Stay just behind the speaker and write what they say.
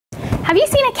Have you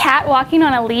seen a cat walking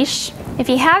on a leash? If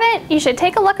you haven't, you should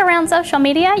take a look around social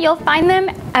media. You'll find them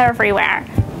everywhere.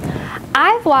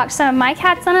 I've walked some of my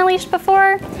cats on a leash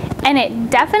before, and it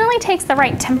definitely takes the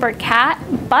right tempered cat,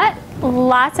 but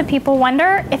lots of people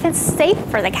wonder if it's safe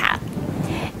for the cat.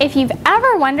 If you've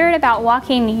ever wondered about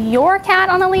walking your cat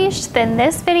on a leash, then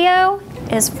this video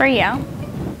is for you.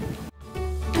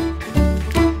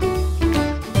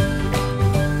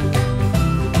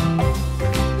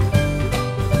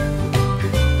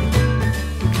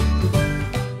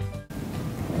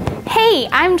 Hey,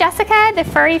 I'm Jessica, the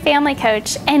Furry Family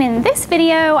Coach, and in this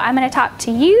video, I'm going to talk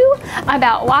to you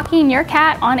about walking your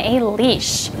cat on a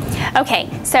leash. Okay,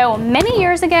 so many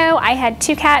years ago, I had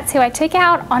two cats who I took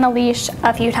out on a leash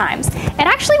a few times. It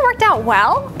actually worked out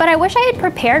well, but I wish I had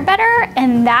prepared better,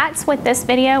 and that's what this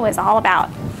video is all about.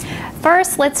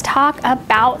 First, let's talk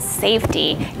about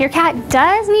safety. Your cat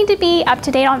does need to be up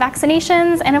to date on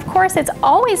vaccinations, and of course, it's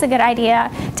always a good idea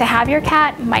to have your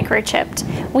cat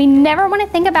microchipped. We never want to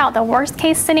think about the worst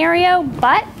case scenario,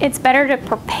 but it's better to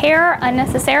prepare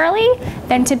unnecessarily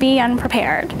than to be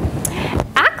unprepared.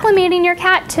 Acclimating your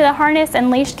cat to the harness and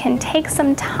leash can take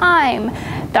some time.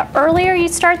 The earlier you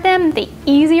start them, the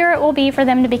easier it will be for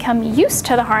them to become used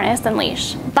to the harness and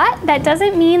leash. But that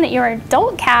doesn't mean that your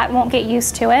adult cat won't get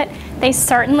used to it. They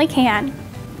certainly can.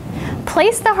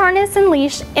 Place the harness and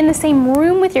leash in the same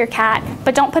room with your cat,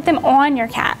 but don't put them on your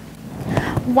cat.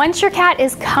 Once your cat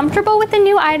is comfortable with the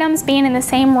new items being in the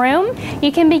same room,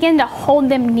 you can begin to hold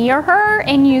them near her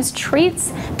and use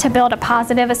treats to build a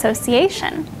positive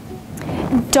association.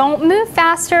 Don't move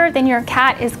faster than your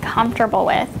cat is comfortable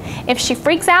with. If she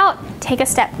freaks out, take a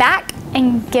step back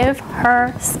and give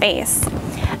her space.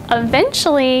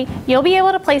 Eventually, you'll be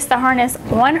able to place the harness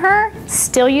on her,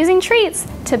 still using treats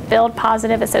to build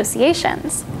positive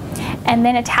associations. And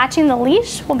then attaching the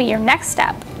leash will be your next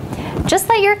step. Just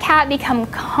let your cat become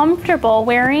comfortable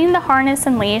wearing the harness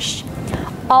and leash,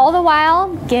 all the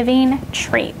while giving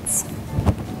treats.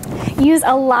 Use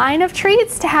a line of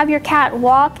treats to have your cat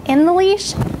walk in the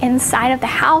leash inside of the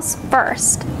house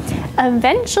first.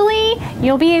 Eventually,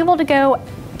 you'll be able to go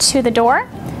to the door,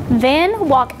 then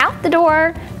walk out the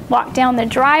door, walk down the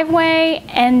driveway,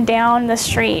 and down the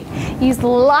street. Use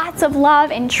lots of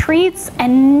love and treats,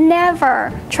 and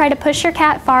never try to push your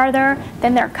cat farther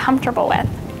than they're comfortable with.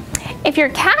 If your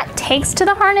cat takes to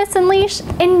the harness and leash,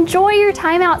 enjoy your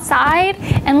time outside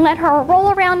and let her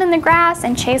roll around in the grass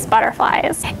and chase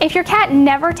butterflies. If your cat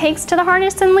never takes to the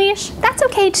harness and leash, that's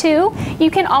okay too. You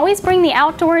can always bring the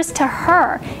outdoors to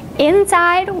her,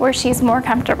 inside where she's more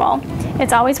comfortable.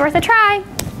 It's always worth a try.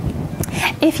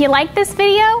 If you like this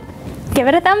video, give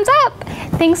it a thumbs up.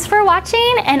 Thanks for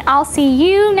watching, and I'll see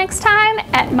you next time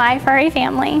at My Furry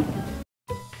Family.